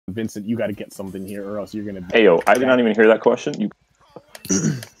Vincent, you got to get something here, or else you're gonna. Hey yo, I did not even hear that question. You.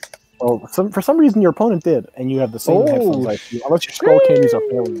 Well, for some reason your opponent did, and you have the same headphones like you, unless your skull candies are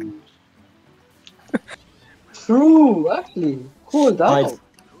failing. True, actually. Cool down.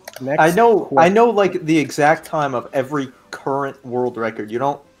 I know like the exact time of every current world record. You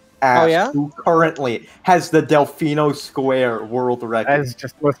don't ask who currently has the Delfino Square world record. As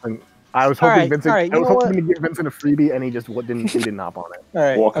just listen, I was hoping Vincent. I was hoping to give Vincent a freebie, and he didn't hop on it. All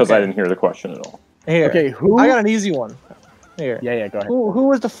right. Well, because I didn't hear the question at all. Here. Okay, who? I got an easy one. Here. Yeah, go ahead. Who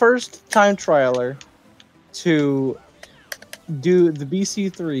was the first time trialer to do the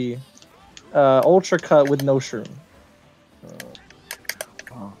BC3 ultra cut with no shroom?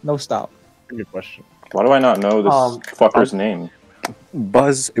 No stop. Good question. Why do I not know this fucker's name?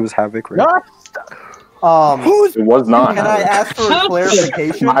 Buzz. It was Havoc, right? It was not. Can I ask for a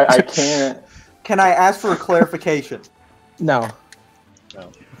clarification? I can't. Can I ask for a clarification? No.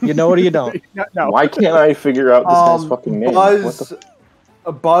 You know what or you don't? No. Why can't I figure out this guy's fucking name?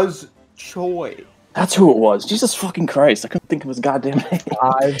 Buzz Choi. That's who it was. Jesus fucking Christ! I couldn't think of his goddamn name.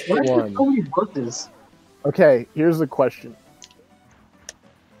 5-1. So many buttons. Okay, here's the question: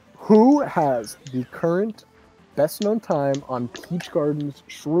 who has the current best known time on Peach Garden's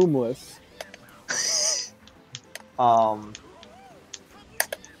Shroomless?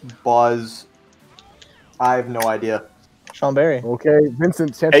 Buzz. I have no idea. Sean Barry. Okay,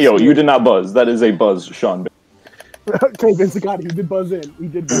 Vincent. Hey yo, you did not buzz. That is a buzz, Sean. Okay, Vincent got it. He did buzz in. He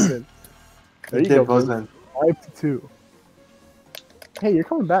did buzz in. There you go, buzz in. 5-2. Hey, you're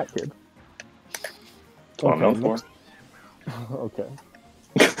coming back, kid. That's what I'm known for. Okay.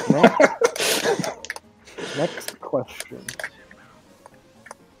 Next question.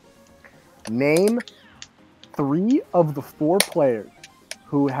 Name 3 of the 4 players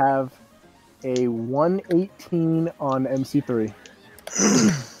who have a 118 on MC3.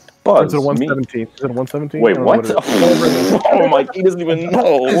 Buzz. Is it 117? Is it 117? Wait, what? Oh my, he doesn't even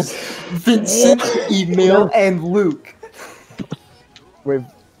know. Vincent, Emil, and Luke. Wait,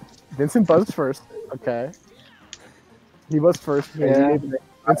 Vincent buzzed first. Okay. He buzzed first. Yeah.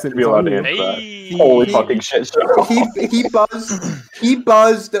 Vincent, be allowed to answer that. Holy fucking shit! He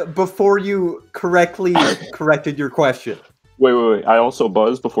buzzed before you correctly corrected your question. Wait. I also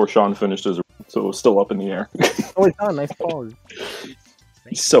buzzed before Sean finished his, so it was still up in the air. Oh, it's not. Nice pause.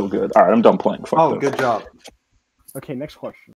 He's so good. All right, I'm done playing. Fuck this. Good job. Okay, next question.